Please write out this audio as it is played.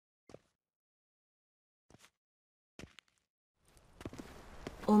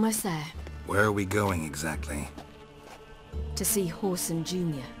Almost there. Where are we going exactly? To see Whoreson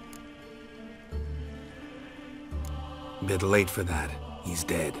Jr. Bit late for that. He's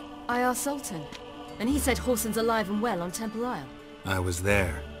dead. I asked Sultan, and he said Whoreson's alive and well on Temple Isle. I was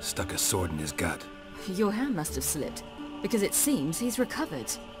there. Stuck a sword in his gut. Your hand must have slipped, because it seems he's recovered.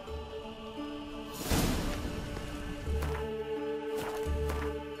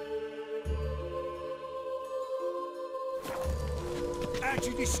 How'd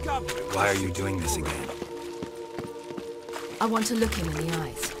you discover it? Why are you doing this again? I want to look him in the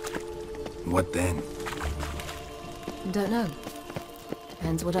eyes. What then? Don't know.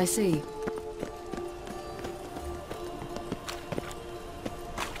 Depends what I see.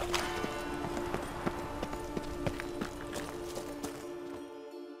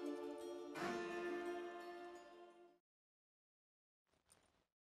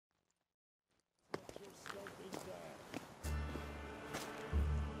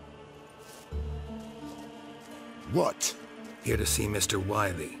 What? Here to see Mr.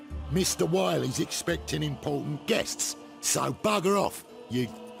 Wiley. Mr. Wiley's expecting important guests, so bugger off, you...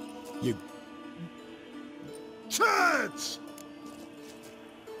 Turds!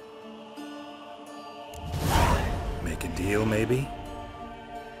 Make a deal, maybe?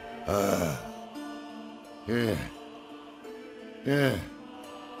 Yeah.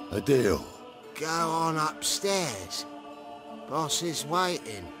 A deal. Go on upstairs. Boss is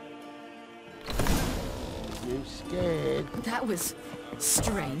waiting. You scared? That was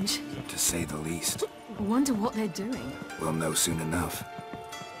strange. To say the least. I wonder what they're doing. We'll know soon enough.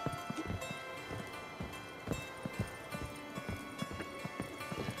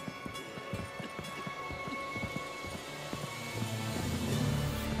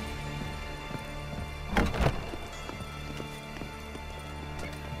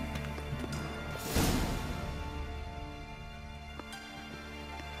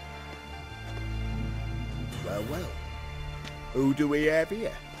 Well. Who do we have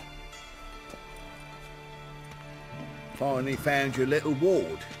here? Finally found your little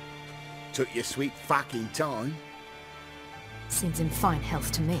ward. Took your sweet fucking time. Seems in fine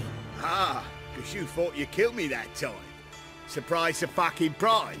health to me. Ah, because you thought you killed me that time. Surprise the fucking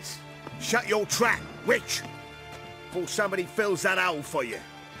prize. Shut your trap, witch! Before somebody fills that hole for you.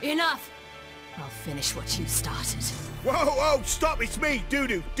 Enough! I'll finish what you started. Whoa, stop, it's me,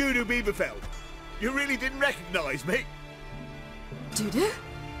 Dudu Beaverfeld. You really didn't recognize me? Dudu?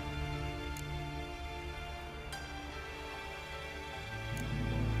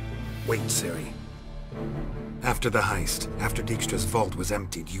 Wait, Ciri. After the heist, after Dijkstra's vault was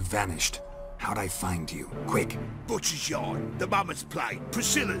emptied, you vanished. How'd I find you? Quick. Butcher's Yard, the Mama's Plate,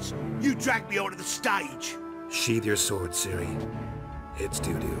 Priscilla's. You dragged me onto the stage. Sheathe your sword, Ciri. It's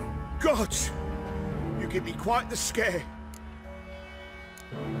Dudu. God! You give me quite the scare.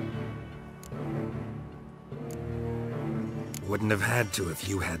 Wouldn't have had to if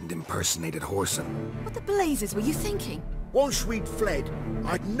you hadn't impersonated Whoreson. What the blazes were you thinking? Once we'd fled,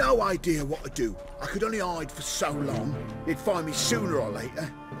 I'd no idea what to do. I could only hide for so long. They'd find me sooner or later.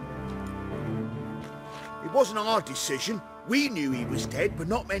 It wasn't our decision. We knew he was dead, but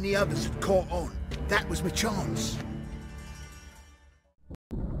not many others had caught on. That was my chance.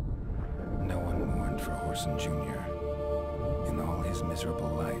 No one mourned for Whoreson Jr. In all his miserable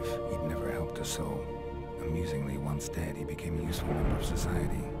life, he'd never helped a soul. Amusingly, once dead, he became a useful member of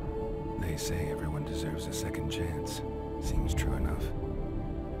society. They say everyone deserves a second chance. Seems true enough.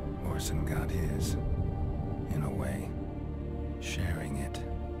 Whoreson got his, in a way, sharing it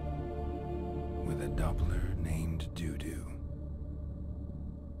with a Doppler named Dudu.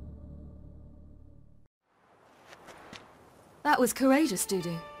 That was courageous,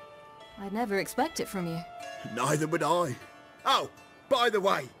 Dudu. I'd never expect it from you. Neither would I. Oh, by the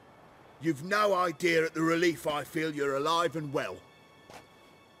way, you've no idea at the relief I feel you're alive and well.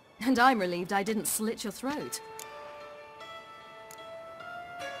 And I'm relieved I didn't slit your throat.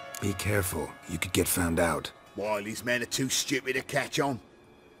 Be careful. You could get found out. Wiley's men are too stupid to catch on.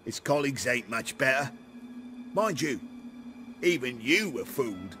 His colleagues ain't much better. Mind you, even you were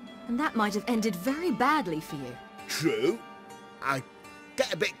fooled. And that might have ended very badly for you. True. I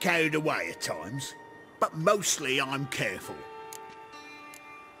get a bit carried away at times, but mostly I'm careful.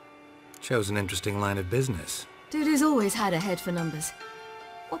 Chose an interesting line of business. Dudu's always had a head for numbers.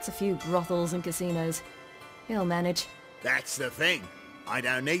 What's a few brothels and casinos? He'll manage. That's the thing. I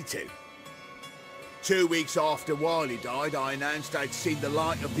don't need to. 2 weeks after Wiley died, I announced I'd seen the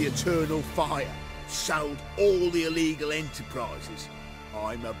light of the eternal fire. Sold all the illegal enterprises.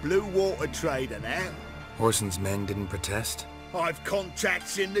 I'm a blue water trader now. Whoreson's men didn't protest? I've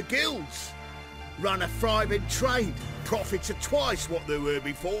contacts in the guilds. Run a thriving trade. Profits are twice what they were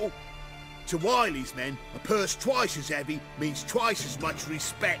before. To Wiley's men, a purse twice as heavy means twice as much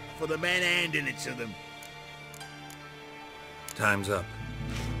respect for the men handing it to them. Time's up.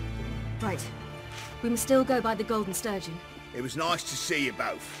 Right. We must still go by the Golden Sturgeon. It was nice to see you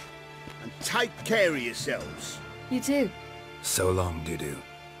both. And take care of yourselves. You too. So long, Dudu.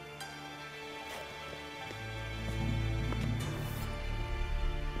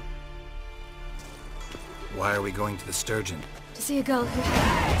 Why are we going to the Sturgeon? To see a girl who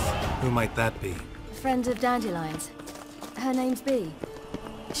has Who might that be? a friend of Dandelion's. Her name's Bee.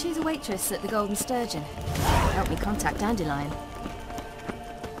 She's a waitress at the Golden Sturgeon. Helped me contact Dandelion.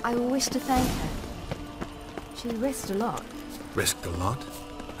 I wish to thank her. She risked a lot. Risked a lot?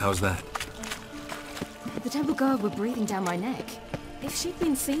 How's that? The Temple Guard were breathing down my neck. If she'd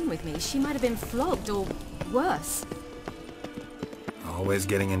been seen with me, she might have been flogged or worse. Always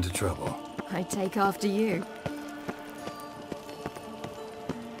getting into trouble. I take after you.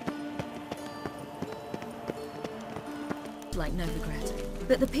 Like Novigrad.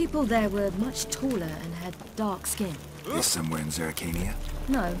 But the people there were much taller and had dark skin. Is somewhere in Zeracania?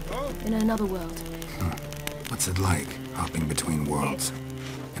 No, in another world. What's it like, hopping between worlds?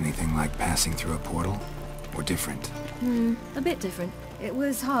 Anything like passing through a portal? Or different? A bit different. It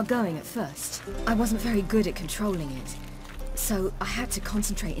was hard going at first. I wasn't very good at controlling it. So I had to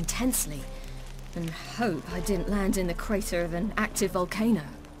concentrate intensely and hope I didn't land in the crater of an active volcano.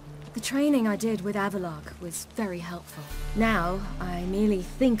 The training I did with Avalark was very helpful. Now, I merely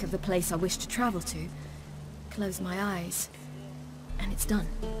think of the place I wish to travel to, close my eyes, and it's done.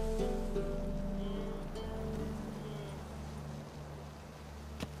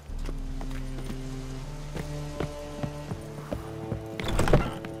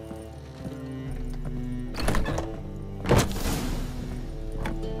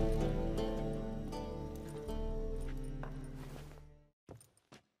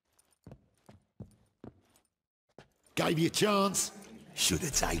 Gave you a chance. Should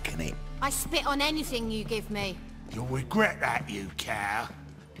have taken it. I spit on anything you give me. You'll regret that, you cow.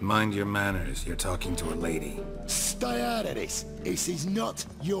 Mind your manners, you're talking to a lady. Stay out of this. This is not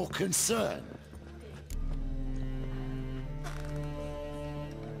your concern.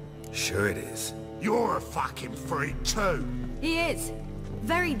 Sure it is. You're a fucking freak too. He is.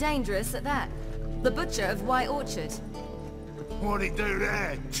 Very dangerous at that. The butcher of White Orchard. What'd he do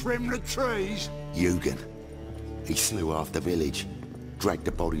there? Trim the trees? Eugen. He slew half the village. Dragged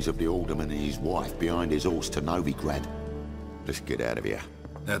the bodies of the alderman and his wife behind his horse to Novigrad. Let's get out of here.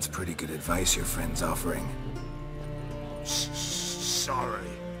 That's pretty good advice your friend's offering. Sorry.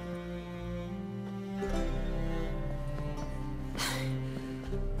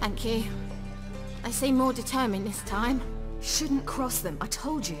 Thank you. They seem more determined this time. Shouldn't cross them, I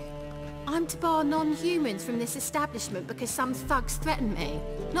told you. I'm to bar non-humans from this establishment because some thugs threaten me.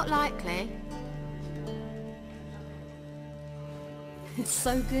 Not likely. It's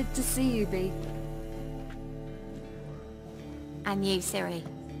so good to see you, Bee. And you, Ciri.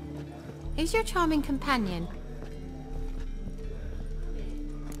 Who's your charming companion?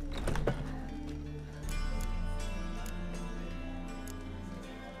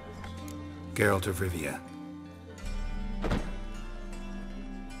 Geralt of Rivia.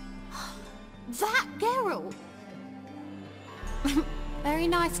 That Geralt! Very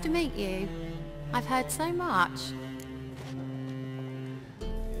nice to meet you. I've heard so much.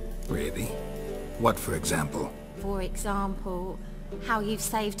 Really? What, for example? For example, how you've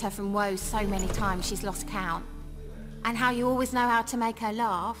saved her from woes so many times she's lost count. And how you always know how to make her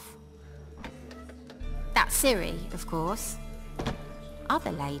laugh. That's Ciri, of course.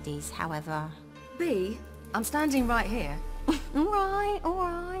 Other ladies, however... Bee, I'm standing right here.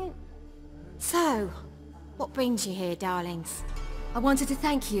 Alright. So, what brings you here, darlings? I wanted to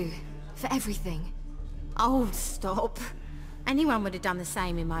thank you for everything. Oh, stop. Anyone would have done the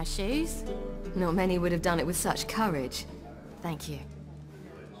same in my shoes. Not many would have done it with such courage. Thank you.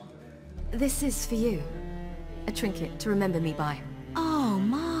 This is for you. A trinket to remember me by. Oh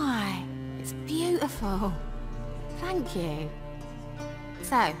my, it's beautiful. Thank you.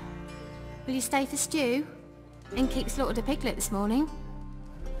 So, will you stay for stew? Innkeep slaughtered a piglet this morning.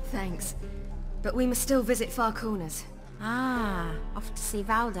 Thanks. But we must still visit Far Corners. Ah, off to see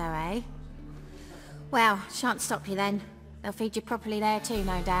Valdo, eh? Well, shan't stop you then. They'll feed you properly there too,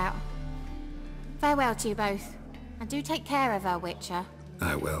 no doubt. Farewell to you both. And do take care of her, Witcher.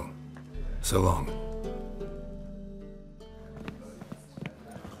 I will. So long.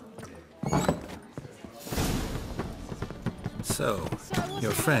 So,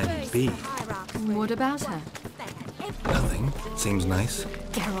 your friend, Bee. What about her? Nothing. Seems nice.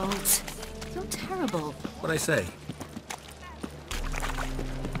 Geralt. You're terrible. What'd I say?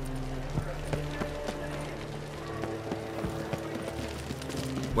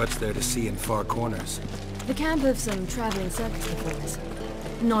 What's there to see in far corners? The camp of some traveling circus performers.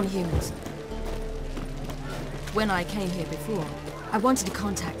 Non-humans. When I came here before, I wanted to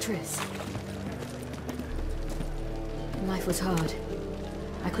contact Triss. Life was hard.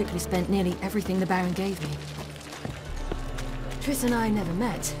 I quickly spent nearly everything the Baron gave me. Triss and I never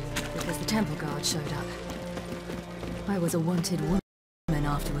met, because the temple guard showed up. I was a wanted woman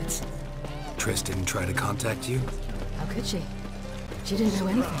afterwards. Triss didn't try to contact you? How could she? She didn't know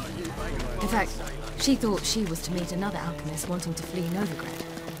anything. In fact, she thought she was to meet another alchemist wanting to flee Novigrad.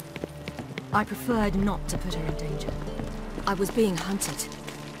 I preferred not to put her in danger. I was being hunted.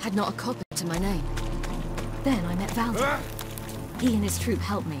 Had not a copper to my name. Then I met Valda. He and his troop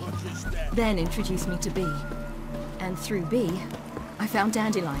helped me. Then introduced me to B. And through B, I found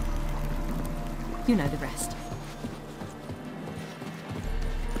Dandelion. You know the rest.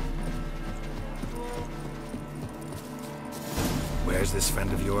 Where's this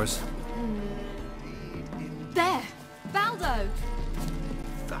friend of yours? There! Valdo!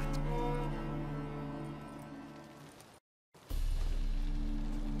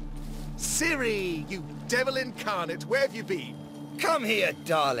 Ciri, you devil incarnate, where have you been? Come here,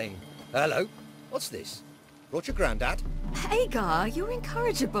 darling. Hello. What's this? Brought your granddad? Hagar, you're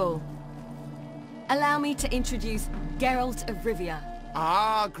incorrigible. Allow me to introduce Geralt of Rivia.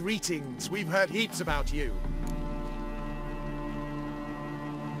 Ah, greetings. We've heard heaps about you.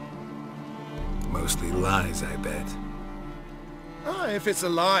 Mostly lies, I bet. Ah, if it's a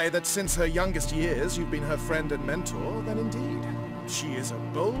lie that since her youngest years you've been her friend and mentor, then indeed. She is a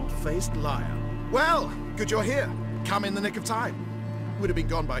bold-faced liar. Well, good you're here. Come in the nick of time. Would have been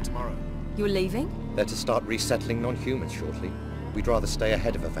gone by tomorrow. You're leaving? They're to start resettling non-humans shortly. We'd rather stay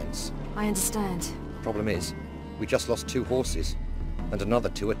ahead of events. I understand. Problem is, we just lost 2 horses, and another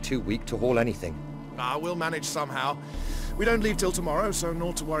 2 are too weak to haul anything. Ah, we'll manage somehow. We don't leave till tomorrow, so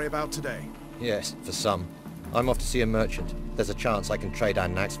naught to worry about today. Yes, for some. I'm off to see a merchant. There's a chance I can trade our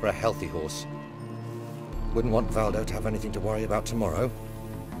nags for a healthy horse. Wouldn't want Valdo to have anything to worry about tomorrow.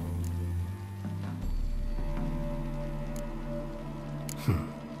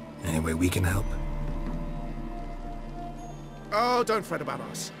 Any way we can help? Oh, don't fret about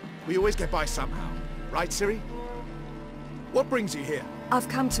us. We always get by somehow. Right, Ciri? What brings you here? I've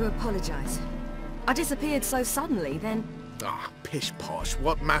come to apologize. I disappeared so suddenly, then... Ah, pish-posh.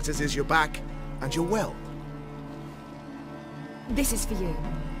 What matters is you're back, and you're well. This is for you.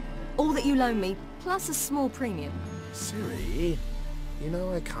 All that you loan me, plus a small premium. Ciri, you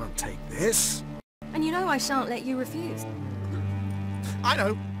know I can't take this. And you know I shan't let you refuse. I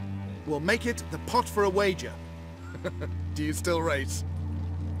know. We'll make it the pot for a wager. Do you still race?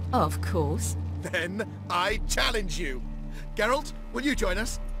 Of course. Then I challenge you. Geralt, will you join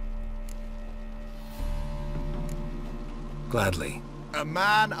us? Gladly. A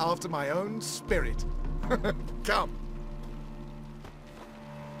man after my own spirit. Come.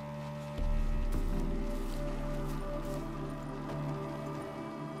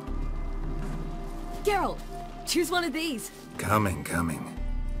 Geralt, choose one of these. Coming.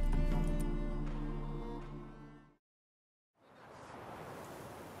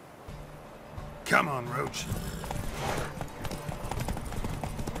 Come on, Roach.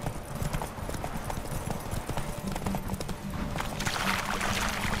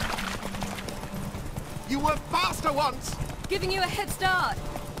 You were faster once! Giving you a head start.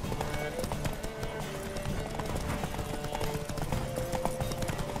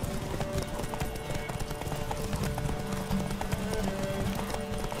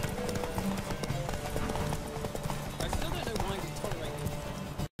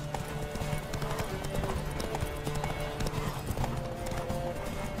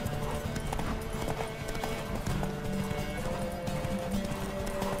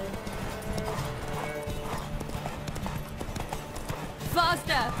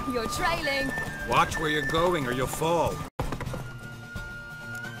 Faster! You're trailing! Watch where you're going or you'll fall.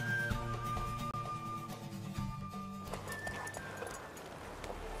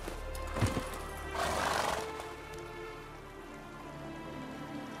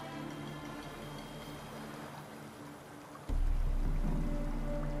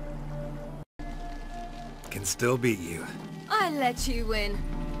 Can still beat you. I let you win.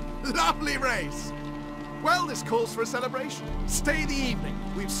 Lovely race! Well, this calls for a celebration. Stay the evening.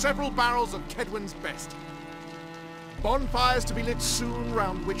 We've several barrels of Kedwen's best. Bonfires to be lit soon,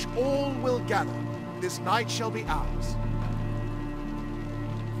 round which all will gather. This night shall be ours.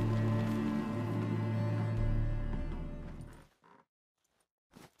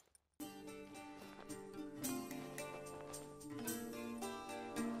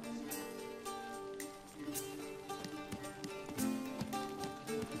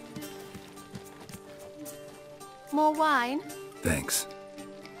 More wine? Thanks.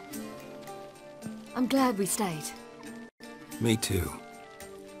 I'm glad we stayed. Me too.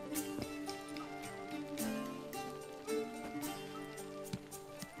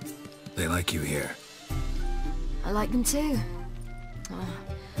 They like you here. I like them too. Oh,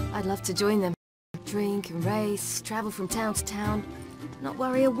 I'd love to join them. Drink and race, travel from town to town, not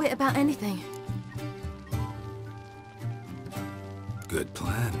worry a whit about anything. Good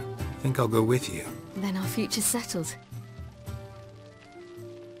plan. Think I'll go with you. Then our future's settled.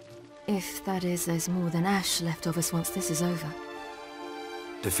 If, that is, there's more than ash left of us once this is over.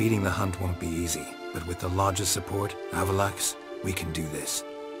 Defeating the hunt won't be easy, but with the Lodge's support, Avalax, we can do this.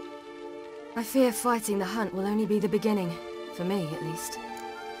 I fear fighting the hunt will only be the beginning. For me, at least.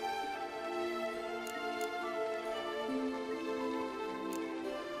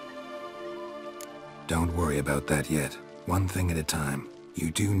 Don't worry about that yet. One thing at a time. You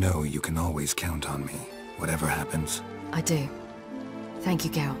do know you can always count on me, whatever happens. I do. Thank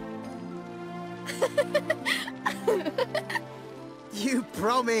you, Geralt. You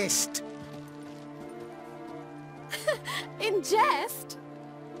promised! In jest?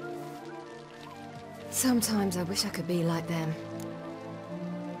 Sometimes I wish I could be like them.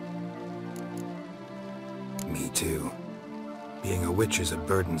 Me too. Being a witch is a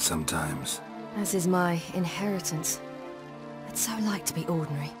burden sometimes. As is my inheritance. I'd so like to be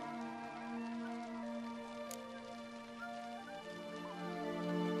ordinary.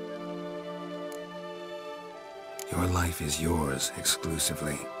 Your life is yours,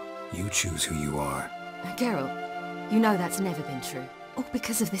 exclusively. You choose who you are. Geralt, you know that's never been true. All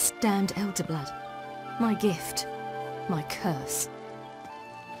because of this damned Elder Blood. My gift. My curse.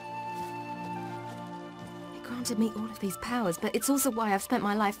 It granted me all of these powers, but it's also why I've spent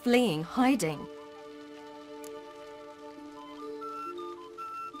my life fleeing, hiding.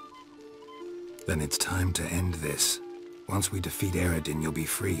 Then it's time to end this. Once we defeat Eredin, you'll be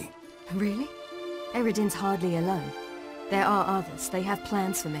free. Really? Eredin's hardly alone. There are others. They have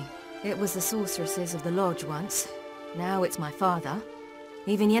plans for me. It was the sorceresses of the Lodge once. Now it's my father.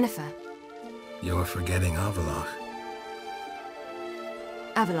 Even Yennefer. You're forgetting Avallac'h.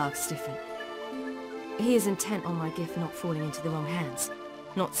 Avallac'h's different. He is intent on my gift not falling into the wrong hands.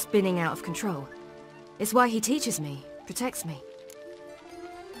 Not spinning out of control. It's why he teaches me, protects me.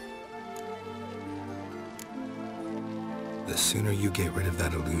 The sooner you get rid of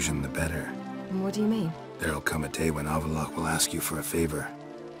that illusion, the better. What do you mean? There'll come a day when Avallac'h will ask you for a favor.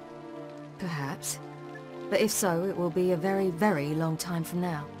 Perhaps. But if so, it will be a very, very long time from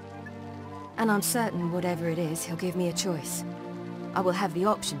now. And I'm certain whatever it is, he'll give me a choice. I will have the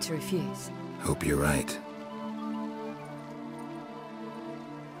option to refuse. Hope you're right.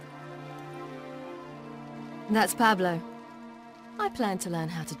 That's Pablo. I plan to learn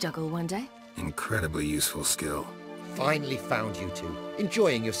how to juggle one day. Incredibly useful skill. Finally found you two.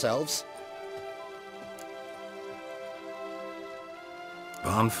 Enjoying yourselves?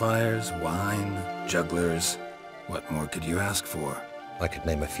 Bonfires, wine, jugglers. What more could you ask for? I could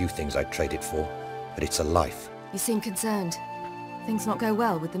name a few things I'd trade it for, but it's a life. You seem concerned. Things not go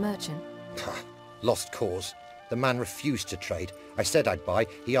well with the merchant? Lost cause. The man refused to trade. I said I'd buy.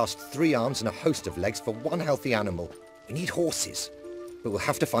 He asked 3 arms and a host of legs for 1 healthy animal. We need horses, but we'll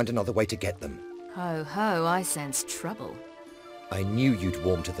have to find another way to get them. Ho ho, I sense trouble. I knew you'd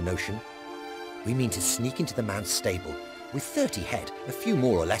warm to the notion. We mean to sneak into the man's stable. With 30 head, a few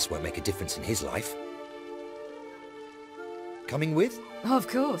more or less won't make a difference in his life. Coming with? Of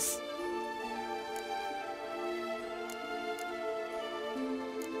course.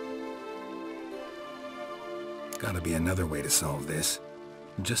 Gotta be another way to solve this.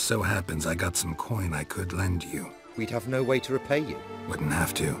 Just so happens I got some coin I could lend you. We'd have no way to repay you. Wouldn't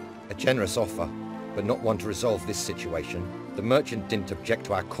have to. A generous offer, but not one to resolve this situation. The merchant didn't object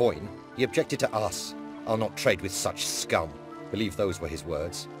to our coin. He objected to us. I'll not trade with such scum. Believe those were his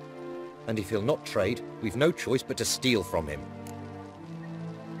words. And if he'll not trade, we've no choice but to steal from him.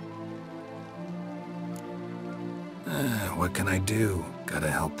 What can I do? Gotta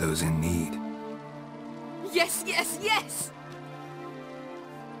help those in need. Yes, yes, yes!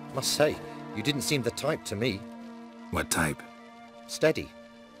 Must say, you didn't seem the type to me. What type? Steady.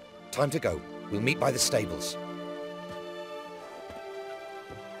 Time to go. We'll meet by the stables.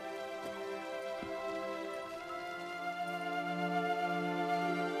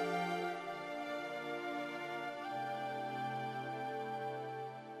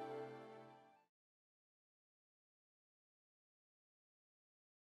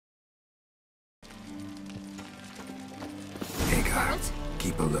 Hagar,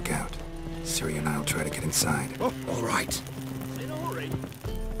 keep a lookout. Ciri and I'll try to get inside. Oh, all right. In a hurry.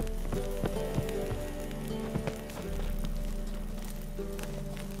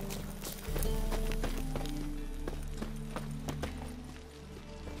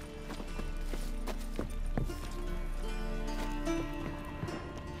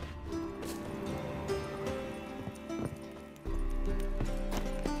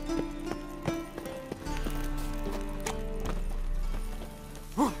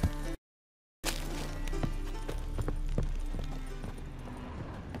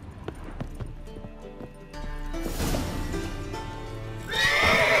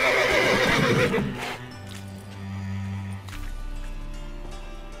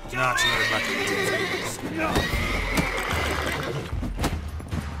 Not your lucky days.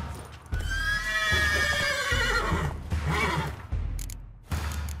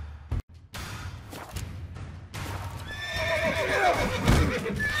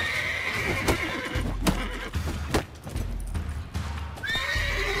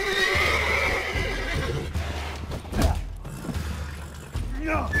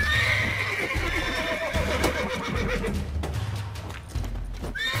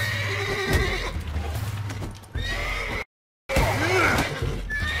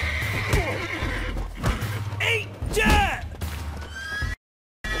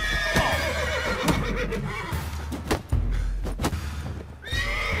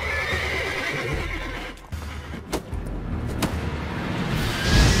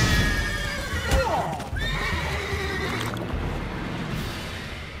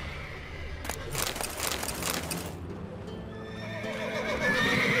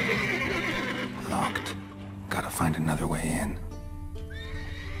 Locked. Gotta find another way in.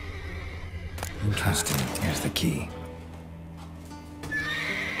 Interesting. Here's the key.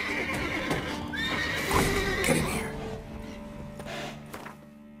 Get in here.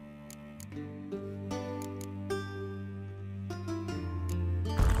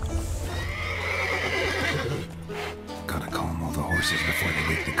 Gotta calm all the horses before they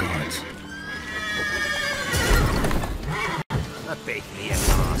wake the guards. A big me at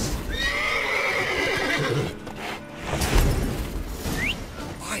last.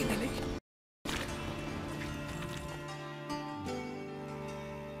 Finally.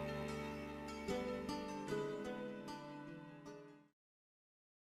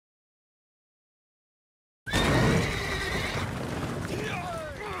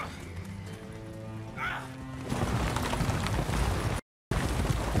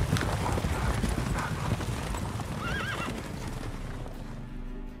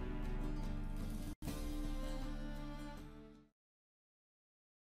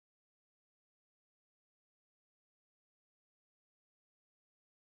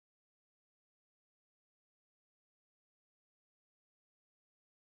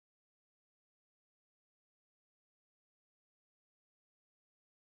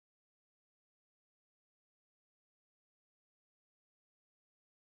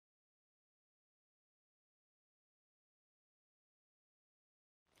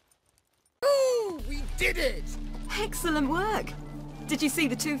 We did it! Excellent work! Did you see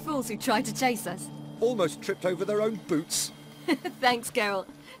the two fools who tried to chase us? Almost tripped over their own boots. Thanks, Carol.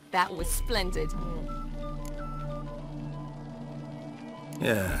 That was splendid.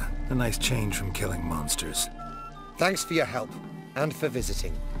 Yeah, a nice change from killing monsters. Thanks for your help, and for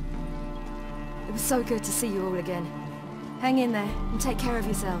visiting. It was so good to see you all again. Hang in there, and take care of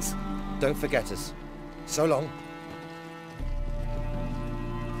yourselves. Don't forget us. So long.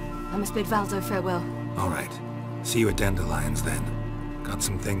 I must bid Valdo farewell. All right. See you at Dandelions then. Got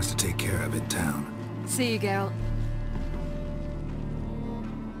some things to take care of in town. See you, Geralt.